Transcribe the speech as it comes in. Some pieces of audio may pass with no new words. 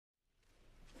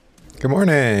Good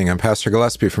morning. I'm Pastor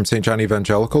Gillespie from St. John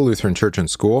Evangelical Lutheran Church and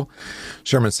School,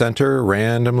 Sherman Center,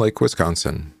 Random Lake,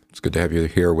 Wisconsin. It's good to have you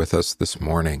here with us this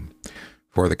morning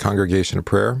for the Congregation of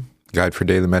Prayer, Guide for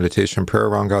Daily Meditation and Prayer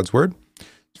Around God's Word.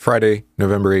 It's Friday,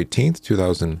 November 18th,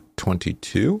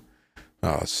 2022.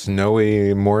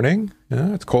 Snowy morning.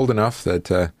 It's cold enough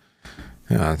that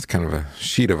it's kind of a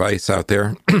sheet of ice out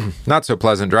there. Not so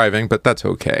pleasant driving, but that's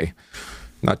okay.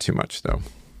 Not too much, though.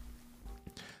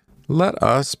 Let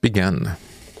us begin.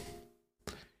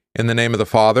 In the name of the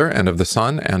Father, and of the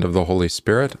Son, and of the Holy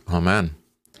Spirit. Amen.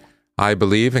 I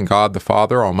believe in God the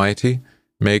Father Almighty,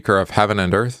 maker of heaven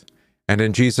and earth, and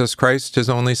in Jesus Christ, his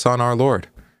only Son, our Lord,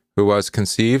 who was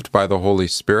conceived by the Holy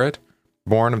Spirit,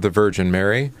 born of the Virgin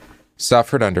Mary,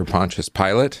 suffered under Pontius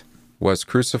Pilate, was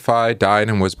crucified, died,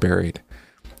 and was buried.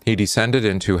 He descended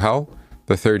into hell.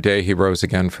 The third day he rose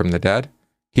again from the dead.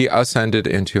 He ascended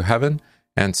into heaven,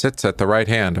 and sits at the right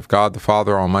hand of God the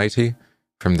Father Almighty.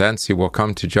 From thence he will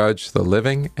come to judge the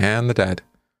living and the dead.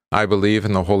 I believe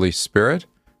in the Holy Spirit,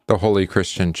 the holy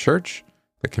Christian Church,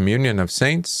 the communion of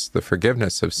saints, the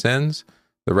forgiveness of sins,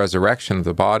 the resurrection of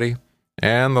the body,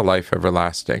 and the life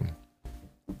everlasting.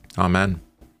 Amen.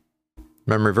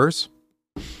 Memory verse.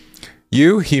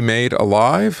 You he made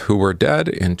alive who were dead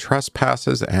in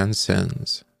trespasses and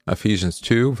sins. Ephesians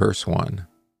 2, verse 1.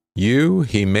 You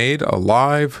he made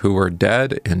alive who were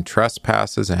dead in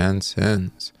trespasses and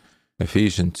sins.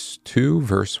 Ephesians 2,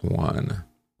 verse 1.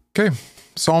 Okay,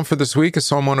 Psalm for this week is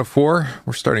Psalm 104.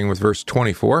 We're starting with verse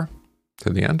 24 to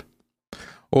the end.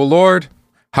 O Lord,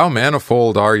 how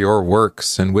manifold are your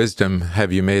works, and wisdom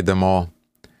have you made them all.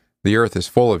 The earth is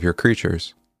full of your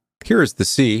creatures. Here is the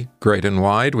sea, great and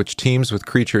wide, which teems with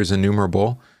creatures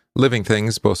innumerable, living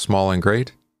things both small and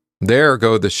great. There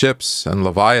go the ships and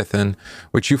Leviathan,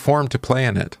 which you formed to play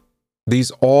in it. These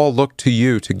all look to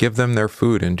you to give them their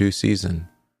food in due season.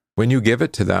 When you give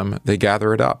it to them, they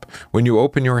gather it up. When you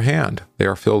open your hand, they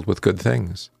are filled with good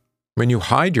things. When you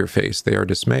hide your face, they are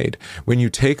dismayed. When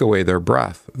you take away their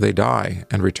breath, they die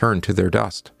and return to their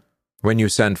dust. When you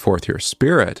send forth your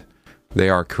Spirit, they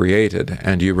are created,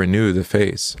 and you renew the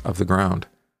face of the ground.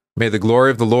 May the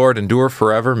glory of the Lord endure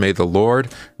forever. May the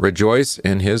Lord rejoice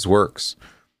in his works.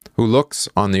 Who looks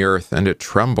on the earth and it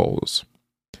trembles,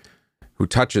 who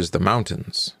touches the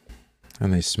mountains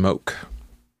and they smoke.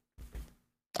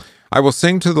 I will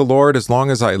sing to the Lord as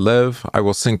long as I live. I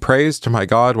will sing praise to my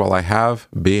God while I have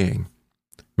being.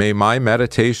 May my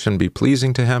meditation be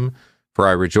pleasing to him, for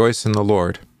I rejoice in the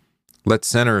Lord. Let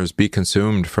sinners be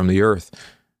consumed from the earth,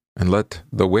 and let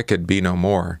the wicked be no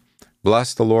more.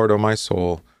 Bless the Lord, O my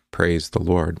soul. Praise the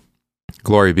Lord.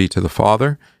 Glory be to the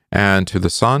Father, and to the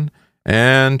Son,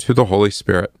 and to the Holy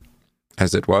Spirit,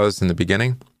 as it was in the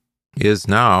beginning, is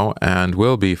now, and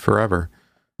will be forever.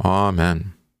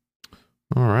 Amen.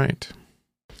 All right.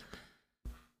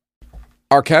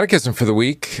 Our catechism for the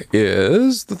week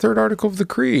is the third article of the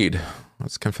Creed.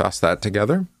 Let's confess that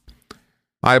together.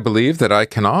 I believe that I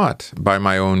cannot, by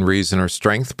my own reason or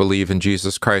strength, believe in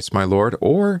Jesus Christ my Lord,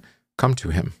 or come to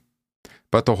him.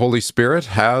 But the Holy Spirit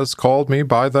has called me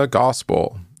by the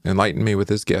gospel, enlightened me with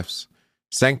his gifts,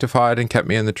 sanctified and kept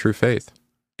me in the true faith.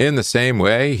 In the same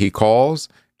way, he calls,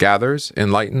 gathers,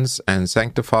 enlightens, and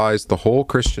sanctifies the whole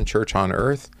Christian church on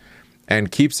earth, and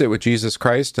keeps it with Jesus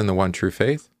Christ in the one true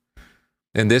faith.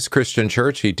 In this Christian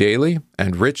church, he daily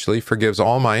and richly forgives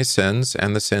all my sins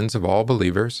and the sins of all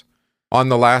believers. On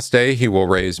the last day, he will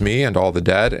raise me and all the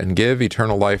dead, and give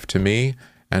eternal life to me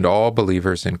and all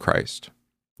believers in Christ.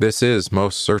 This is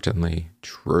most certainly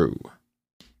true.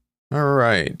 All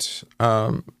right.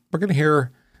 We're going to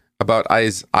hear about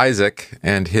Isaac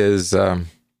and his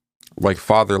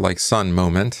father, like son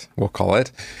moment, we'll call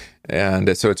it.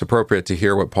 And so it's appropriate to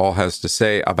hear what Paul has to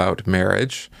say about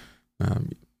marriage,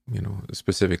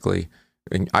 specifically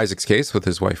in Isaac's case with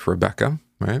his wife Rebekah,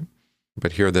 right?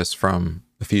 But hear this from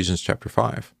Ephesians chapter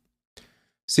 5.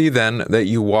 See then that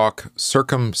you walk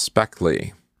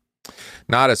circumspectly,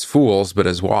 not as fools, but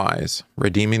as wise,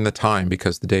 redeeming the time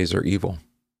because the days are evil.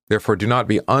 Therefore do not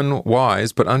be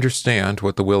unwise, but understand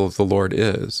what the will of the Lord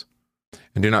is.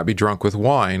 And do not be drunk with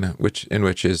wine, in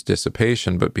which is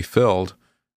dissipation, but be filled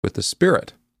with the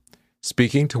Spirit,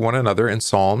 speaking to one another in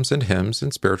psalms and hymns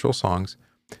and spiritual songs,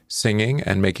 singing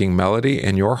and making melody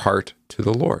in your heart to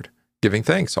the Lord, giving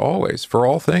thanks always for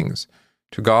all things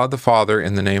to God the Father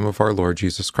in the name of our Lord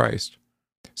Jesus Christ,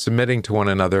 submitting to one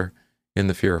another in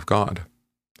the fear of God.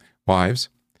 Wives,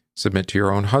 submit to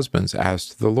your own husbands as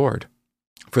to the Lord.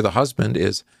 For the husband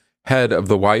is head of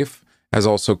the wife, as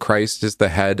also Christ is the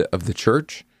head of the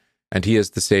church, and he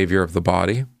is the Savior of the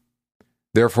body.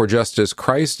 Therefore, just as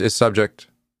Christ is subject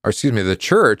the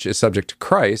church is subject to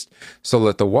Christ, so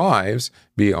let the wives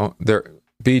be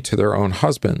to their own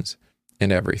husbands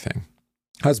in everything.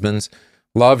 Husbands,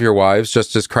 love your wives,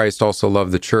 just as Christ also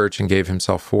loved the church and gave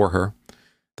himself for her,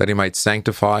 that he might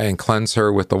sanctify and cleanse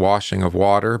her with the washing of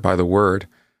water by the word,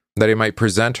 that he might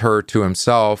present her to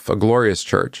himself a glorious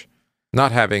church,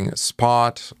 not having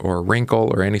spot or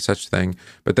wrinkle or any such thing,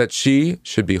 but that she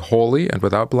should be holy and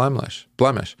without blemish.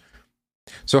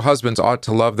 So husbands ought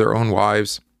to love their own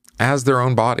wives as their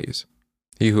own bodies.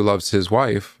 He who loves his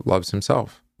wife loves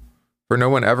himself. For no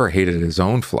one ever hated his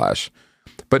own flesh,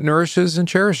 but nourishes and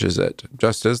cherishes it,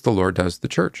 just as the Lord does the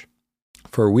church.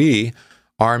 For we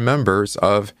are members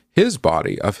of his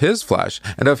body, of his flesh,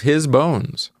 and of his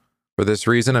bones. For this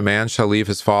reason, a man shall leave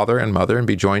his father and mother and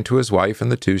be joined to his wife,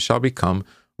 and the two shall become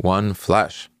one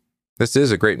flesh. This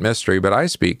is a great mystery, but I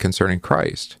speak concerning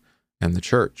Christ and the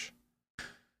church.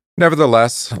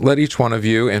 Nevertheless, let each one of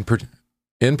you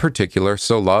in particular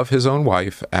so love his own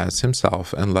wife as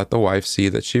himself, and let the wife see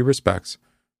that she respects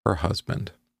her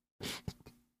husband.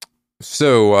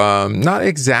 So, not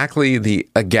exactly the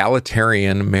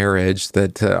egalitarian marriage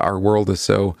that our world is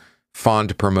so fond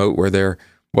to promote, where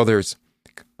there's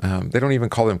they don't even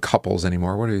call them couples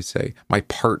anymore. What do they say? My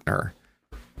partner.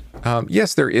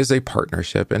 Yes, there is a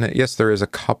partnership, and yes, there is a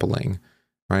coupling,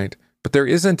 right? But there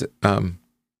isn't an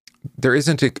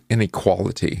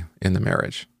equality in the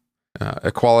marriage.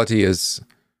 Equality is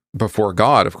before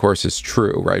God, of course, is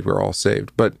true, right? We're all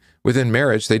saved. But within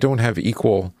marriage, they're not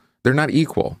equal,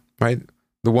 right?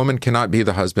 The woman cannot be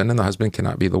the husband, and the husband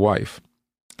cannot be the wife.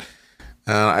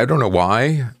 I don't know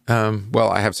why. Well,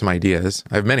 I have some ideas.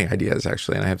 I have many ideas,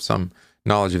 actually, and I have some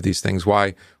knowledge of these things,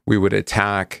 why we would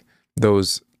attack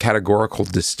those categorical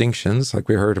distinctions, like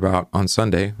we heard about on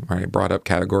Sunday, right? I brought up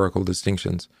categorical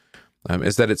distinctions,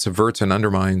 is that it subverts and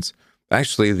undermines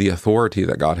actually the authority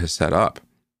that God has set up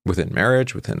within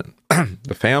marriage, within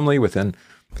the family, within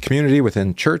the community,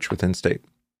 within church, within state.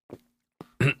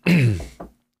 And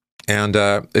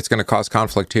it's going to cause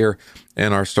conflict here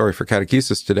in our story for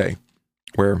catechesis today,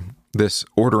 where this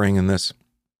ordering and this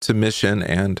submission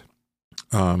and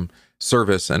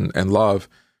service and love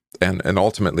and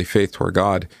ultimately faith toward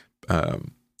God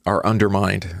are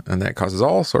undermined, and that causes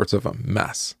all sorts of a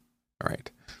mess. All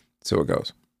right, so it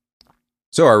goes.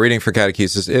 So our reading for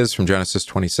catechesis is from Genesis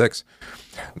 26.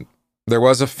 There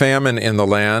was a famine in the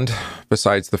land,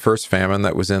 besides the first famine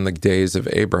that was in the days of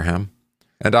Abraham.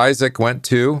 And Isaac went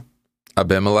to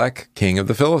Abimelech, king of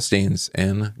the Philistines,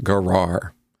 in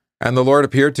Gerar. And the Lord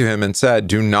appeared to him and said,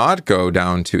 "Do not go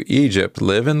down to Egypt.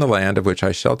 Live in the land of which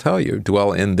I shall tell you.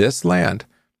 Dwell in this land,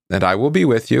 and I will be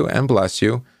with you and bless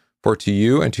you. For to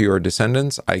you and to your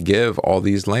descendants I give all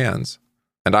these lands.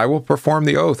 And I will perform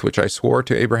the oath which I swore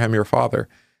to Abraham your father.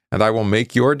 And I will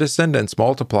make your descendants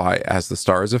multiply as the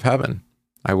stars of heaven.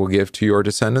 I will give to your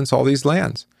descendants all these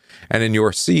lands. And in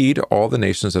your seed all the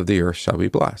nations of the earth shall be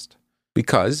blessed.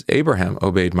 Because Abraham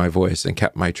obeyed my voice and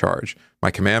kept my charge,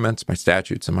 my commandments, my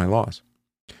statutes, and my laws."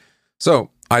 So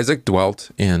Isaac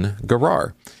dwelt in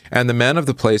Gerar. And the men of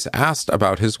the place asked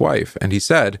about his wife. And he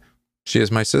said, "She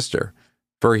is my sister."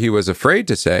 For he was afraid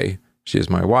to say, "She is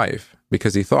my wife,"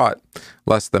 because he thought,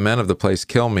 lest the men of the place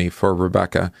kill me for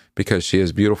Rebekah, because she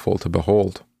is beautiful to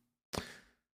behold.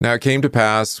 Now it came to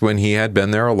pass, when he had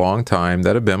been there a long time,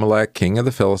 that Abimelech, king of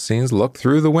the Philistines, looked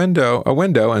through a window,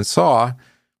 and saw,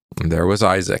 and there was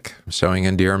Isaac, showing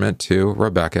endearment to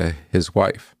Rebekah, his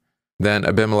wife. Then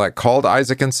Abimelech called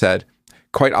Isaac and said,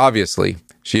 "Quite obviously,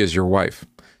 she is your wife.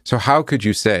 So how could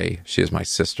you say, 'She is my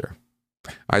sister'?"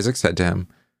 Isaac said to him,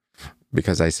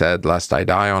 "Because I said, lest I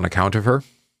die on account of her."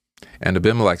 And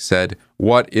Abimelech said,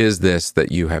 "What is this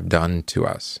that you have done to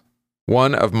us?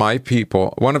 One of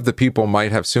the people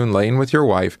might have soon lain with your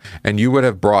wife, and you would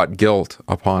have brought guilt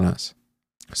upon us."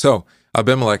 So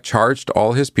Abimelech charged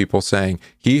all his people, saying,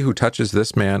 "He who touches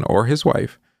this man or his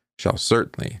wife shall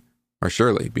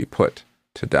surely be put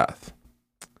to death."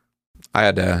 I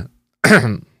had to,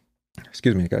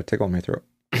 excuse me, I got a tickle in my throat.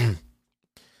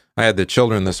 I had the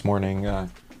children this morning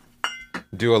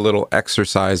do a little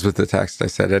exercise with the text. I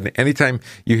said, and anytime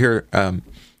you hear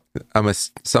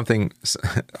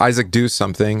Isaac do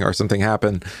something or something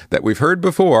happen that we've heard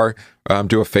before,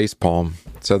 do a face palm.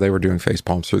 So they were doing face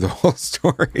palms through the whole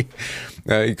story,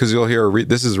 because you'll hear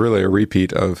this is really a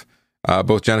repeat of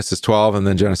both Genesis 12 and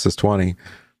then Genesis 20,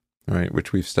 right,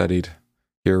 which we've studied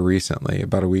here recently,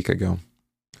 about a week ago.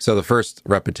 So the first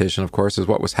repetition, of course, is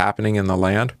what was happening in the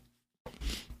land.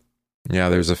 Yeah,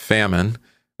 there's a famine.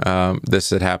 This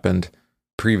had happened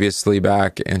previously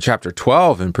back in chapter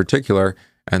 12 in particular,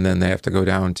 and then they have to go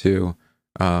down to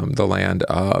the land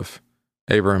of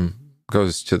Abram,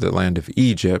 goes to the land of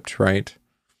Egypt, right?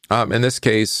 In this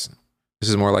case, this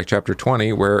is more like chapter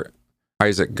 20, where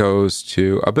Isaac goes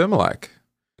to Abimelech,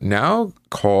 now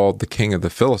called the king of the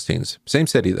Philistines. Same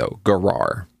city, though,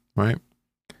 Gerar, right?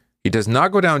 He does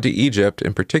not go down to Egypt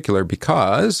in particular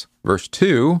because, verse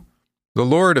 2, the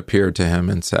Lord appeared to him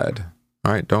and said,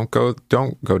 all right, don't go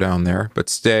down there, but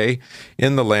stay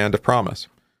in the land of promise.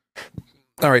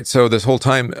 All right, so this whole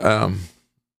time,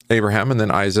 Abraham and then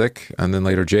Isaac and then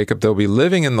later Jacob, they'll be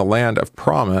living in the land of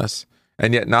promise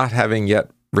and yet not having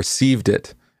yet received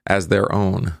it as their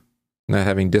own, not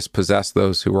having dispossessed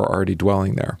those who were already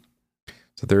dwelling there.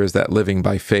 So there is that living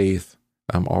by faith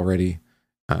already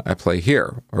at play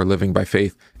here, or living by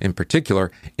faith in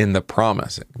particular in the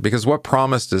promise. Because what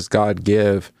promise does God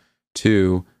give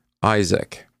to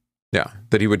Isaac? Yeah,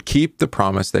 that he would keep the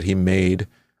promise that he made,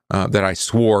 that I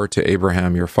swore to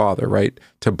Abraham your father, right?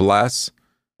 To bless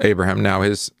Abraham, now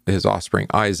his offspring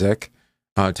Isaac,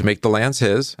 to make the lands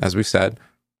his, as we said,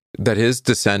 that his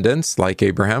descendants, like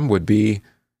Abraham, would be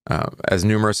as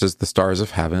numerous as the stars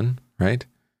of heaven, right?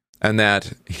 And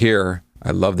that here,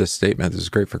 I love this statement, this is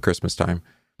great for Christmas time,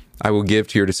 I will give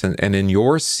to your descendants, and in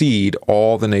your seed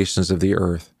all the nations of the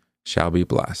earth shall be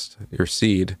blessed. Your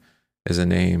seed is a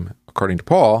name, according to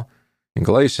Paul in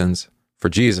Galatians, for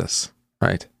Jesus,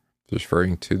 right?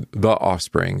 Referring to the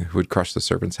offspring who would crush the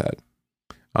serpent's head.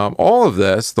 All of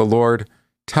this, the Lord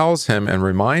tells him and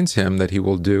reminds him that he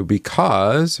will do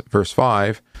because, verse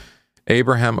 5,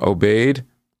 Abraham obeyed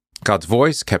God's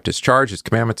voice, kept his charge, his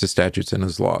commandments, his statutes, and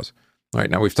his laws. All right,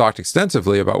 now we've talked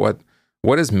extensively about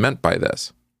what is meant by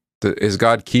this. Is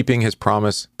God keeping his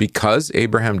promise because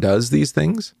Abraham does these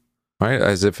things, right?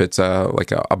 As if it's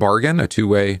like a bargain, a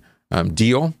two-way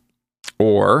deal?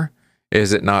 Or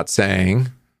is it not saying,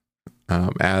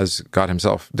 as God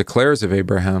himself declares of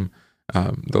Abraham,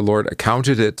 the Lord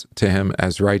accounted it to him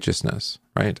as righteousness,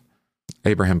 right?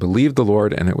 Abraham believed the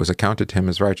Lord and it was accounted to him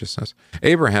as righteousness.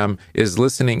 Abraham is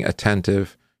listening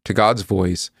attentive to God's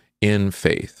voice in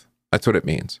faith. That's what it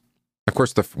means. Of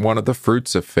course, one of the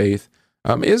fruits of faith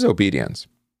is obedience,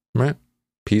 right?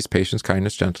 Peace, patience,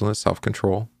 kindness, gentleness,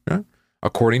 self-control, right?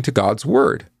 According to God's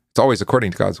word. It's always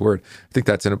according to God's word. I think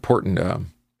that's an important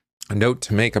note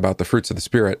to make about the fruits of the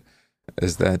Spirit,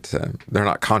 is that they're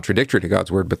not contradictory to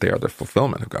God's word, but they are the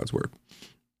fulfillment of God's word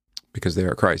because they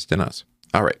are Christ in us.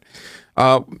 All right.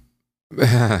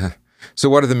 So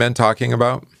what are the men talking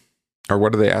about? Or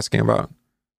what are they asking about?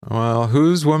 Well,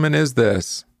 whose woman is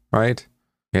this, right?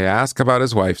 They ask about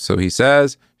his wife. So he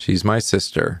says, she's my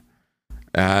sister.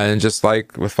 And just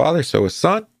like with father, so with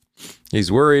son,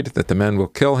 he's worried that the men will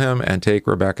kill him and take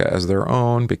Rebekah as their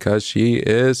own because she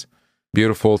is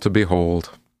beautiful to behold.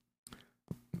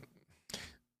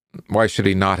 Why should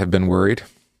he not have been worried?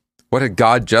 What had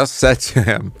God just said to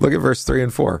him? Look at verse 3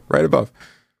 and 4, right above.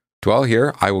 Dwell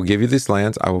here, I will give you these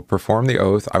lands, I will perform the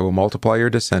oath, I will multiply your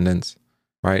descendants,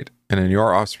 right? And in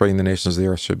your offspring, the nations of the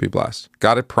earth should be blessed.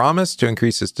 God had promised to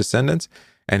increase his descendants,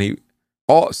 and he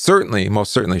most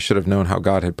certainly should have known how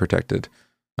God had protected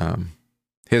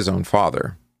his own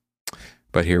father.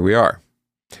 But here we are.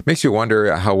 It makes you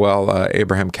wonder how well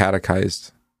Abraham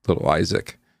catechized little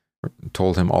Isaac,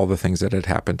 told him all the things that had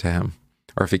happened to him,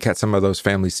 or if he kept some of those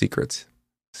family secrets.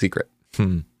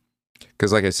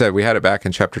 Because like I said, we had it back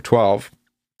in chapter 12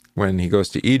 when he goes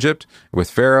to Egypt with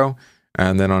Pharaoh,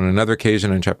 and then on another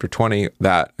occasion in chapter 20,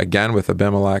 that again with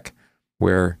Abimelech,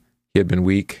 where he had been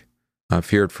weak,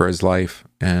 feared for his life,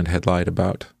 and had lied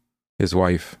about his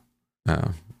wife,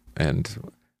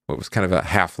 and what was kind of a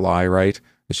half lie, right?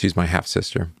 That she's my half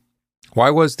sister. Why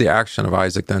was the action of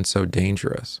Isaac then so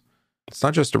dangerous? It's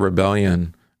not just a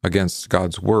rebellion against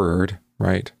God's word,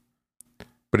 right?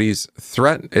 But it's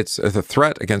a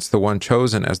threat against the one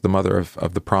chosen as the mother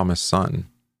of the promised son,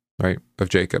 right, of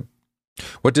Jacob.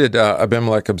 What did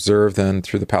Abimelech observe then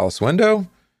through the palace window?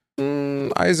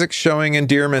 Isaac showing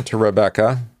endearment to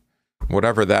Rebekah,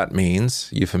 whatever that means,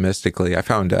 euphemistically. I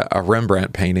found a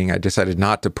Rembrandt painting. I decided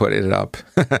not to put it up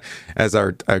as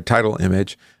our title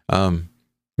image.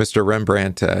 Mr.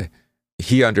 Rembrandt,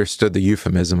 he understood the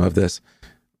euphemism of this.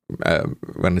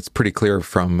 When it's pretty clear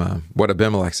from what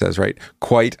Abimelech says, right?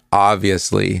 Quite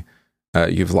obviously,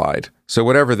 you've lied. So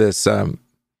whatever this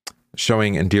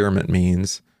showing endearment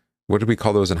means, what did we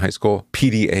call those in high school?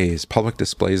 PDAs, public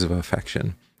displays of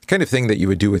affection. Kind of thing that you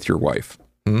would do with your wife.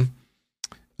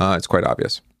 It's quite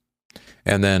obvious.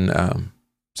 And then,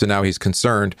 so now he's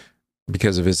concerned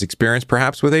because of his experience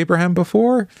perhaps with Abraham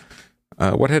before.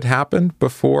 What had happened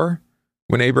before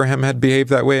when Abraham had behaved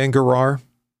that way in Gerar?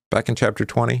 Back in chapter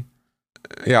 20.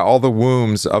 Yeah, all the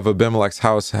wombs of Abimelech's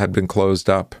house had been closed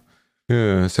up.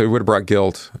 So he would have brought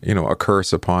guilt, a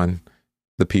curse upon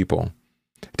the people.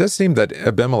 It does seem that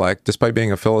Abimelech, despite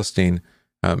being a Philistine,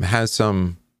 has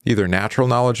some either natural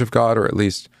knowledge of God, or at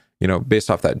least,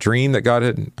 based off that dream that God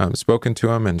had spoken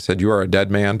to him and said, "You are a dead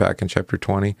man," back in chapter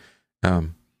 20.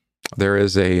 There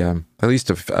is at least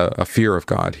a fear of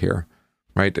God here,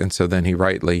 right? And so then he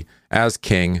rightly, as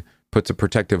king, puts a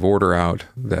protective order out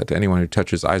that anyone who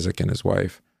touches Isaac and his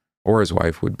wife, or his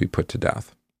wife, would be put to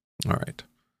death. All right.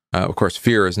 Of course,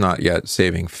 fear is not yet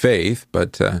saving faith,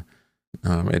 but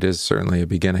it is certainly a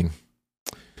beginning.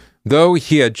 Though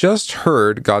he had just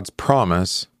heard God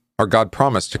promised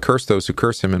to curse those who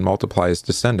curse him and multiply his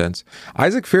descendants,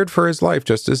 Isaac feared for his life,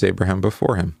 just as Abraham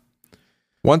before him.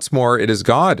 Once more, it is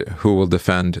God who will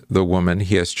defend the woman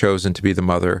he has chosen to be the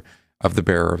mother of the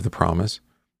bearer of the promise.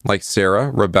 Like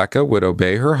Sarah, Rebekah would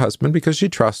obey her husband because she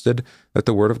trusted that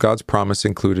the word of God's promise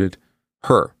included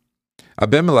her.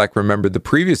 Abimelech remembered the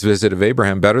previous visit of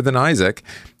Abraham better than Isaac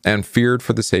and feared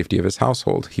for the safety of his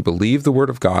household. He believed the word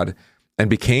of God and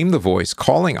became the voice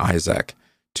calling Isaac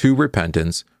to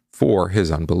repentance for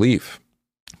his unbelief.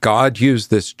 God used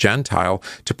this Gentile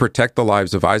to protect the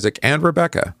lives of Isaac and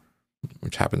Rebekah,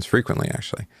 which happens frequently,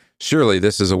 actually. Surely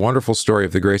this is a wonderful story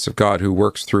of the grace of God, who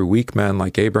works through weak men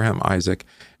like Abraham, Isaac,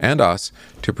 and us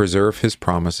to preserve his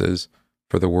promises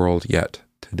for the world yet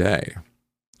today.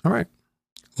 All right.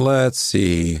 Let's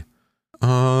see.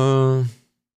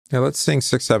 Let's sing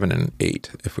 6, 7, and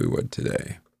 8, if we would,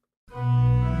 today.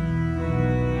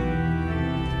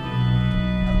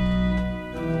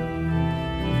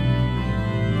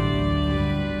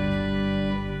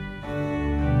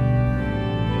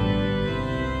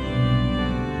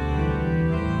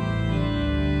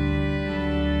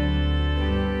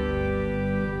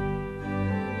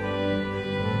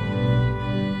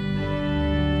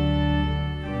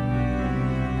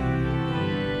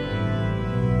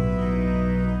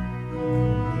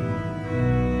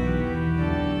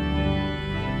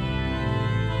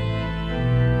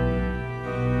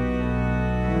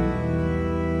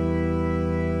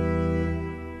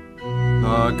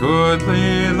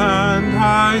 Goodly land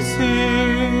I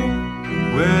see,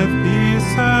 with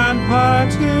peace and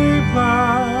plenty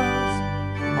blessed,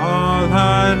 a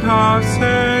land of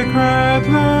sacred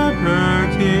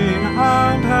liberty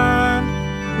and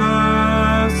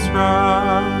endless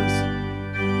rest.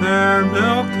 There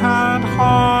milk and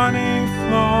honey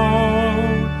flow,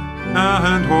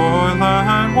 and oil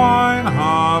and wine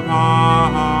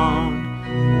abound.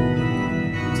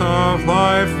 Of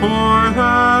life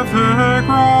forever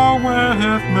grow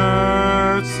with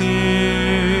mercy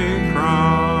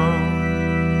crowned.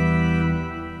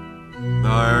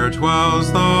 There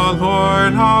dwells the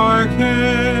Lord our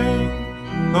King,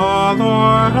 the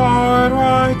Lord our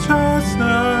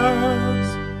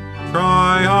righteousness,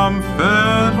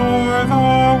 triumphant o'er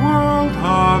the world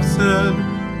of sin,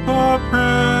 the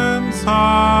Prince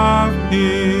of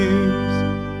Peace.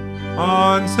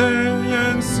 On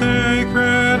Zion's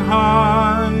sacred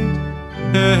height,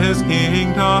 his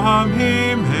kingdom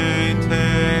he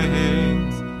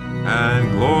maintains,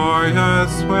 and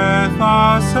glorious with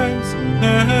the saints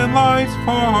in lights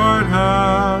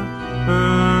forever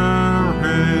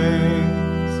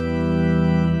reigns.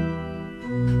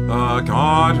 The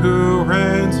God who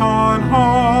reigns on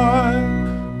high,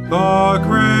 the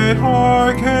great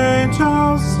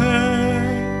archangels sing,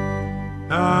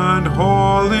 and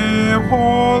holy,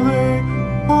 holy,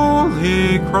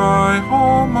 holy cry,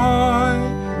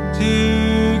 Almighty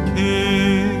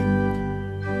King,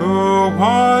 who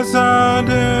was and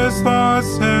is the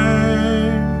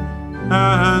same,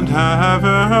 and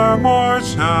evermore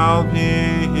shall be.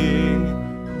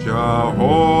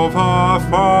 Jehovah,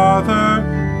 Father,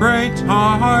 great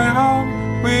I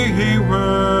am, we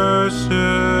worship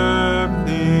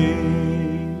thee.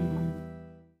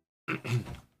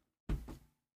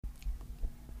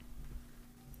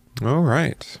 All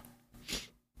right.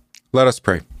 Let us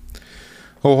pray.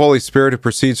 O Holy Spirit, who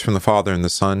proceeds from the Father and the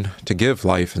Son to give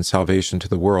life and salvation to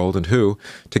the world, and who,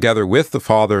 together with the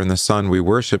Father and the Son, we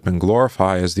worship and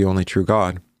glorify as the only true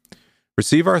God,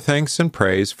 receive our thanks and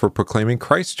praise for proclaiming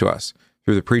Christ to us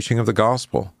through the preaching of the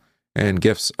gospel and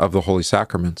gifts of the holy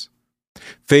sacraments.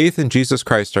 Faith in Jesus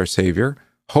Christ our Savior,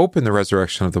 hope in the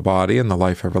resurrection of the body and the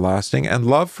life everlasting, and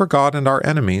love for God and our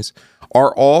enemies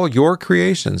are all your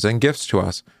creations and gifts to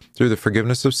us through the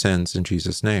forgiveness of sins in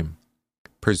Jesus' name.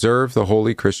 Preserve the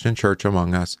holy Christian Church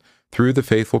among us through the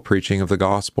faithful preaching of the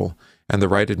gospel and the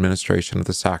right administration of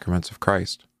the sacraments of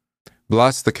Christ.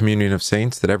 Bless the communion of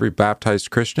saints, that every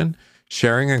baptized Christian,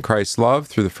 sharing in Christ's love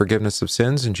through the forgiveness of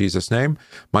sins in Jesus' name,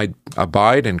 might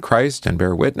abide in Christ and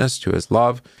bear witness to his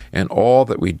love in all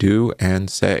that we do and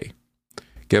say.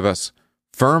 Give us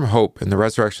firm hope in the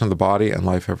resurrection of the body and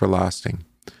life everlasting,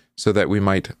 so that we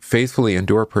might faithfully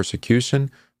endure persecution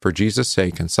for Jesus'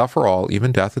 sake and suffer all,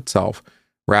 even death itself,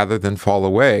 rather than fall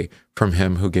away from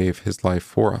him who gave his life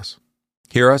for us.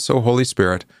 Hear us, O Holy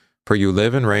Spirit, for you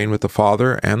live and reign with the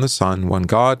Father and the Son, one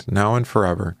God, now and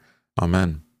forever.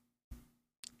 Amen.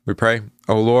 We pray,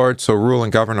 O Lord, so rule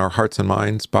and govern our hearts and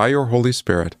minds by your Holy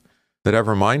Spirit, that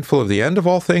ever mindful of the end of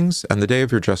all things and the day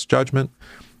of your just judgment,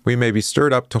 we may be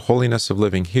stirred up to holiness of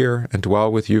living here and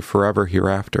dwell with you forever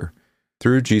hereafter.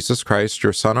 Through Jesus Christ,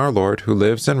 your Son, our Lord, who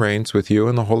lives and reigns with you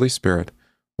in the Holy Spirit,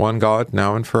 one God,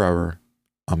 now and forever.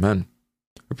 Amen.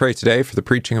 We pray today for the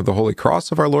preaching of the Holy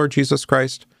Cross of our Lord Jesus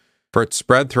Christ, for its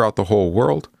spread throughout the whole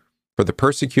world, for the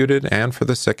persecuted and for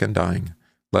the sick and dying.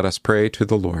 Let us pray to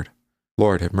the Lord.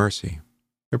 Lord, have mercy.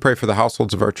 We pray for the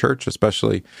households of our church,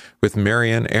 especially with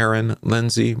Marion, Aaron,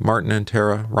 Lindsay, Martin and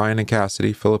Tara, Ryan and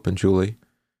Cassidy, Philip and Julie.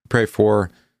 We pray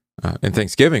for, in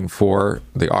thanksgiving, for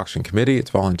the auction committee, its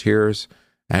volunteers,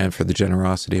 and for the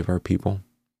generosity of our people.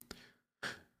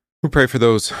 We pray for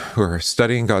those who are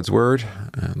studying God's Word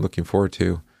and looking forward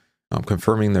to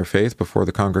confirming their faith before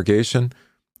the congregation,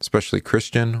 especially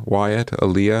Christian, Wyatt,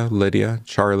 Aaliyah, Lydia,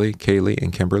 Charlie, Kaylee,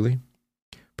 and Kimberly.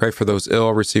 Pray for those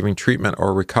ill receiving treatment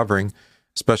or recovering,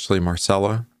 especially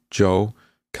Marcella, Joe,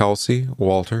 Kelsey,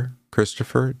 Walter,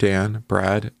 Christopher, Dan,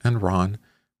 Brad, and Ron,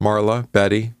 Marla,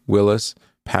 Betty, Willis,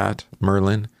 Pat,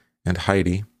 Merlin, and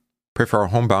Heidi. Pray for our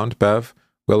homebound Bev,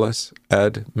 Willis,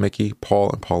 Ed, Mickey,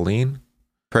 Paul, and Pauline.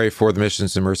 Pray for the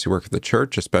missions and mercy work of the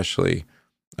church, especially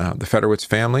the Federowitz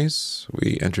families.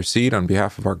 We intercede on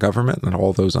behalf of our government and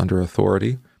all those under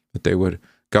authority, that they would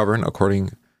govern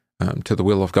according to the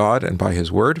will of God and by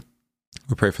his word.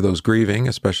 We pray for those grieving,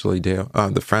 especially Dale,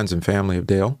 the friends and family of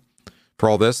Dale. For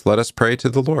all this, let us pray to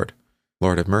the Lord.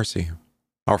 Lord, have mercy.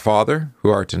 Our Father, who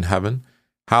art in heaven,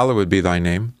 hallowed be thy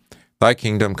name. Thy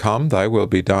kingdom come, thy will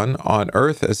be done, on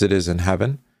earth as it is in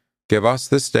heaven. Give us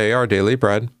this day our daily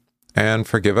bread, and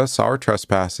forgive us our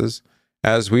trespasses,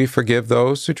 as we forgive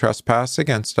those who trespass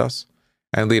against us.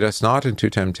 And lead us not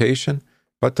into temptation,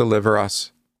 but deliver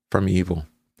us from evil.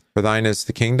 For thine is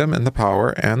the kingdom, and the power,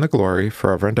 and the glory,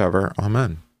 forever and ever.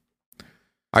 Amen.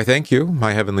 I thank you,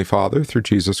 my heavenly Father, through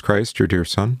Jesus Christ, your dear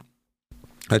Son,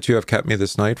 that you have kept me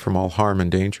this night from all harm and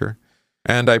danger.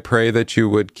 And I pray that you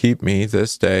would keep me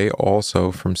this day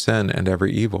also from sin and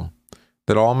every evil,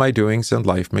 that all my doings in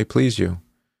life may please you.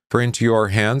 For into your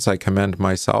hands I commend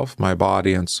myself, my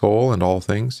body and soul, and all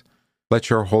things. Let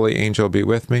your holy angel be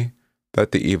with me,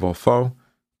 that the evil foe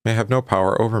may have no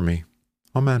power over me.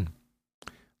 Amen.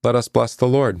 Let us bless the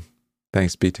Lord.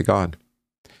 Thanks be to God.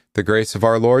 The grace of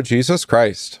our Lord Jesus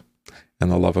Christ,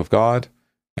 and the love of God,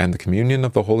 and the communion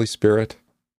of the Holy Spirit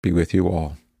be with you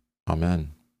all.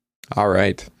 Amen. All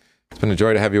right. It's been a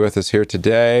joy to have you with us here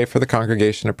today for the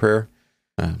Congregation of Prayer.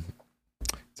 I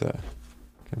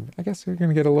guess we're going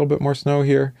to get a little bit more snow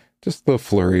here. Just little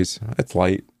flurries. It's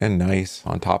light and nice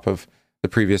on top of the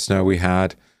previous snow we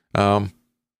had.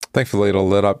 Thankfully, it'll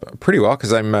lit up pretty well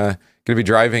because I'm going to be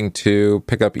driving to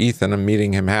pick up Ethan. I'm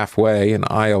meeting him halfway in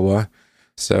Iowa.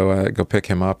 So go pick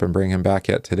him up and bring him back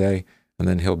yet today. And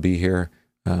then he'll be here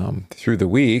through the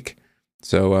week.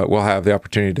 So we'll have the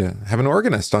opportunity to have an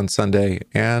organist on Sunday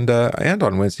and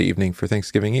on Wednesday evening for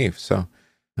Thanksgiving Eve. So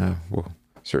we'll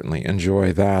certainly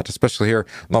enjoy that, especially here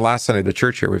on the last Sunday of the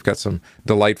church here. We've got some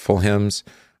delightful hymns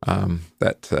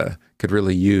that could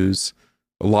really use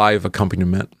live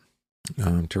accompaniment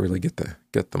to really get the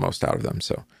most out of them.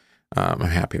 So I'm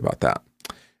happy about that.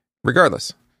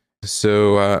 Regardless,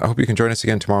 so I hope you can join us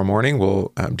again tomorrow morning.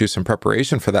 We'll do some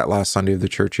preparation for that last Sunday of the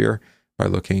church year by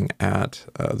looking at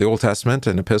the Old Testament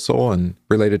and epistle and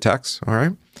related texts. All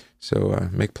right. So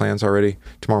make plans already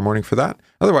tomorrow morning for that.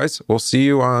 Otherwise, we'll see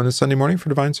you on a Sunday morning for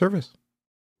Divine Service.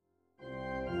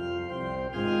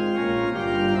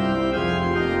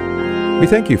 We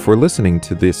thank you for listening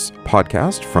to this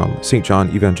podcast from St.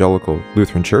 John Evangelical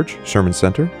Lutheran Church, Sherman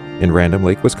Center in Random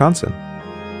Lake, Wisconsin.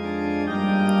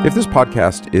 If this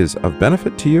podcast is of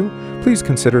benefit to you, please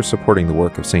consider supporting the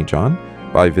work of St. John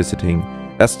by visiting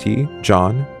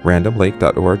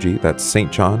stjohnrandomlake.org. That's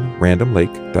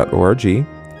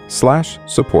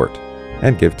stjohnrandomlake.org/support,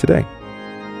 and give today.